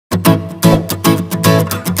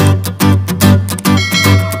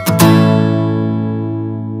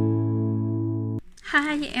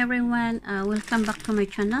everyone, welcome back to my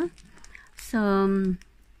channel. So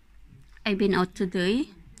I've been out today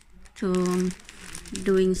to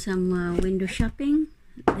doing some window shopping.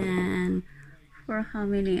 Then for how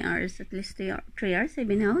many hours? At least 3 hours I've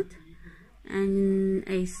been out, and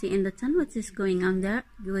I see in the town what is going on there,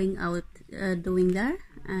 doing there,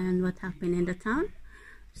 and what happened in the town.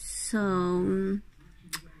 So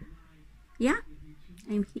yeah,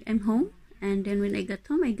 I'm home, and then when I got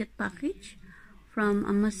home I got package from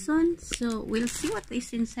Amazon. So we'll see what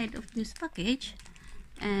is inside of this package,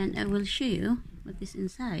 and I will show you what is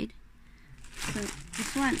inside. So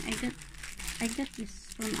this one I got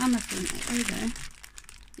this from Amazon. I ordered.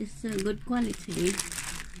 It's a good quality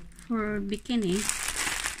for bikini,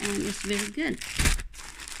 and it's very good.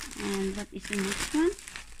 And what is the next one?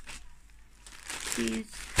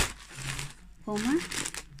 This Coment.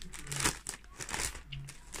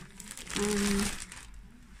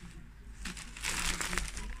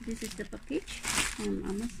 This is the package from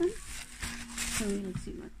Amazon. So we'll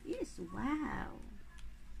see what it is. Wow,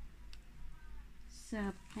 it's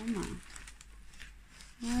a Puma.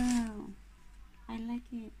 Wow, I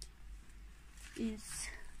like it. It's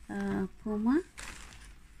Puma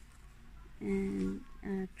and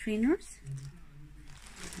trainers.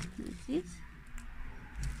 This is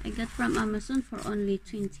I got from Amazon for only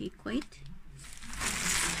 20 quid,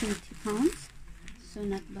 20 pounds. So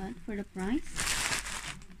not bad for the price.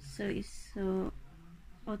 So it's so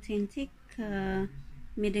authentic,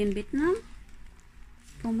 made in Vietnam,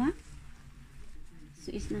 Puma.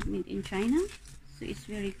 So it's not made in China. So it's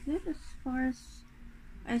very good as far as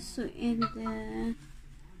I saw in the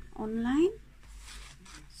online.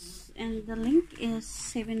 And the link is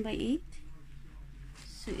 7x8.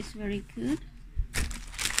 So it's very good.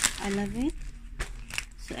 I love it.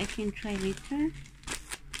 So I can try later.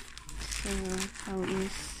 So how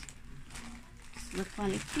is the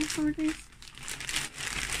quality for this?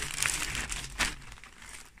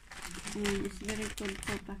 And it's very good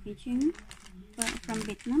for packaging from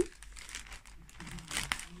Vietnam.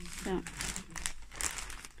 So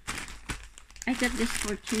I got this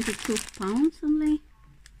for 22 pounds only.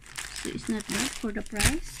 So it's not bad for the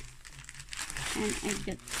price. And I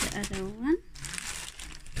got the other one.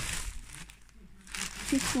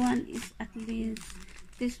 This one is at least,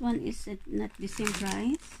 this one is not the same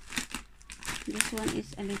price. This one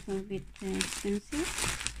is a little bit expensive.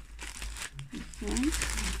 This one.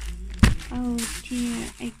 Oh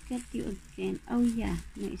dear, I got you again. Oh yeah,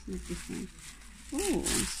 no, it's not the same. Oh,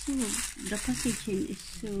 so the packaging is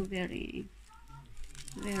so very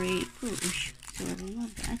push. So I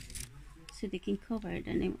love that. So they can cover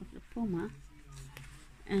the name of the Puma,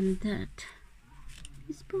 and that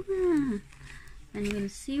is Puma. And we'll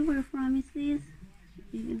see where from is this.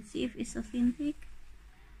 You will see if it's authentic.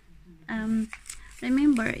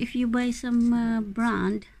 Remember, if you buy some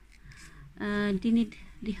brand,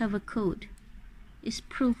 they have a code. It's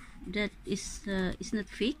proof that it's not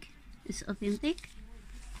fake. It's authentic.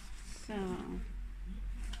 So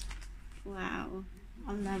wow,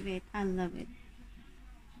 I love it. I love it.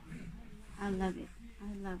 I love it.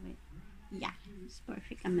 I love it. Yeah, it's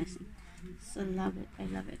perfect, amazing. So love it. I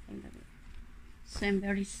love it. I love it. So I'm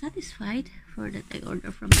very satisfied for that I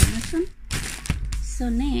order from Amazon. So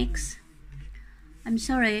next, I'm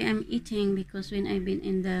sorry I'm eating because when I've been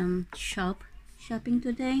in the shopping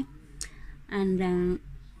today, and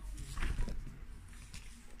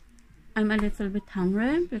I'm a little bit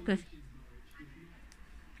hungry because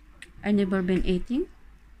I never been eating.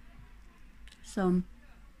 So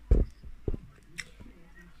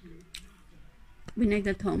when I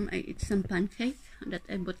got home, I ate some pancake that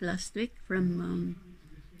I bought last week from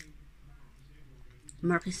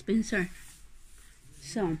Mark Spencer.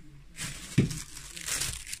 So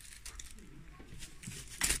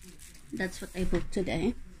that's what I bought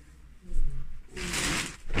today.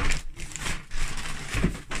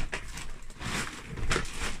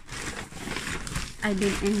 I've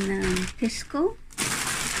been in Tesco.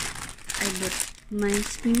 I bought my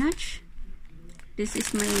spinach. This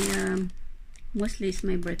is my mostly it's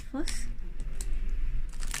my breakfast.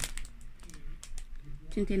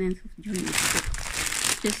 29th of June.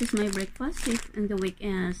 This is my breakfast in the week,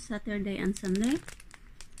 Saturday and Sunday.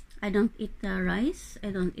 I don't eat rice.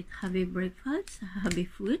 I don't eat heavy breakfast, heavy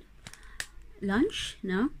food. Lunch,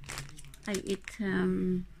 no. I eat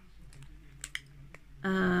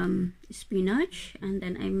spinach, and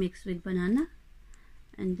then I mix with banana,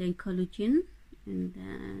 and then collagen, and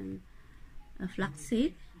then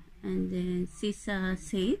flaxseed, and then sesame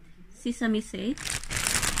seed.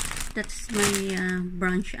 That's my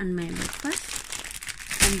brunch and my breakfast.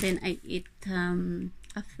 And then I eat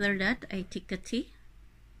after that I take a tea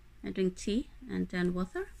I drink tea and then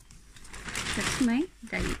water. That's my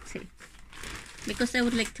diet tea, because I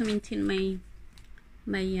would like to maintain my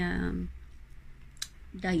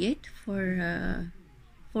diet for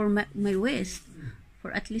my waist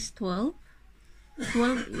for at least 12.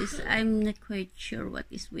 12 is, I'm not quite sure what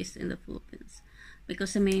is waist in the Philippines,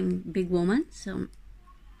 because I'm a big woman, so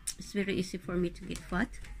it's very easy for me to get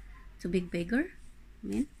fat, to be bigger. I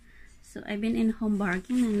mean, so I've been in Home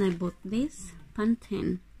Bargain and I bought this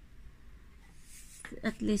Pantene.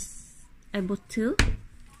 At least I bought 2.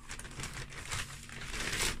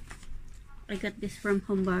 I got this from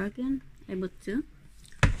Home Bargain. I bought 2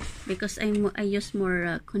 because I use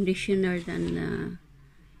more conditioner than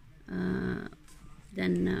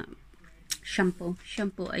shampoo.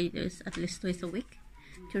 Shampoo I use at least twice a week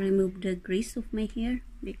to remove the grease of my hair,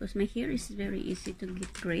 because my hair is very easy to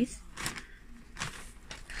get grease.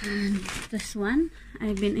 And this one,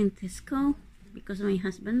 I've been in Tesco because my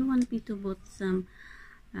husband wanted me to buy some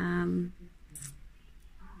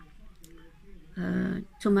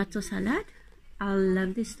tomato salad. I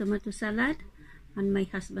love this tomato salad, and my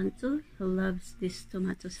husband too, he loves this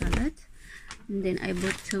tomato salad. And then I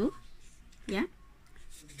bought 2. Yeah,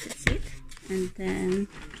 that's it. And then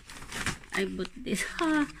I bought this.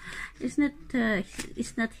 It's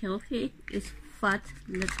not healthy. It's fat,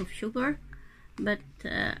 lots of sugar, but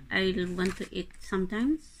I want to eat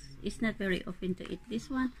sometimes. It's not very often to eat this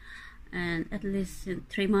one, and at least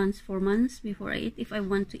 3 months, 4 months before I eat. If I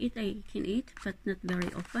want to eat, I can eat, but not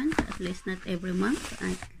very often. At least not every month,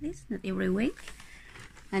 at least not every week,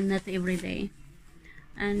 and not every day.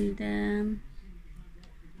 And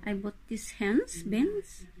I bought these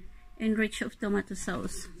beans enriched of tomato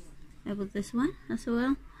sauce. I bought this one as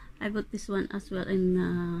well. I bought this one as well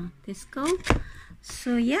in Tesco.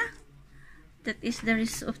 So yeah, that is the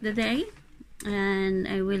rest of the day, and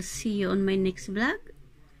I will see you on my next vlog.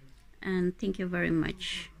 And thank you very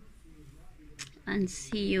much, and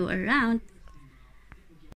see you around.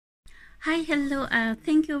 Hi, hello,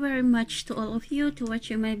 thank you very much to all of you to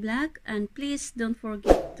watching my vlog, and please don't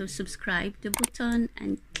forget to subscribe the button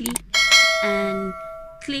and click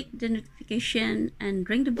the notification and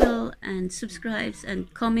ring the bell and subscribe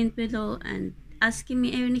and comment below and asking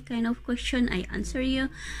me any kind of question. I answer you,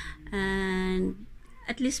 and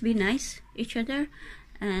at least be nice each other,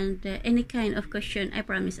 and any kind of question, I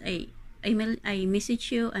promise I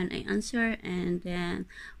message you and I answer. And then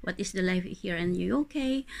what is the life here in the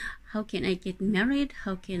UK? How can I get married?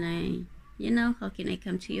 How can I, how can I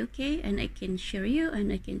come to UK? And I can share you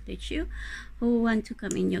and I can teach you who want to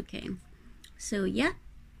come in UK. So yeah,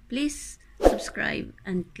 please subscribe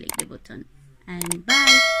and click the button. And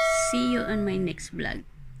bye. See you on my next vlog.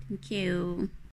 Thank you.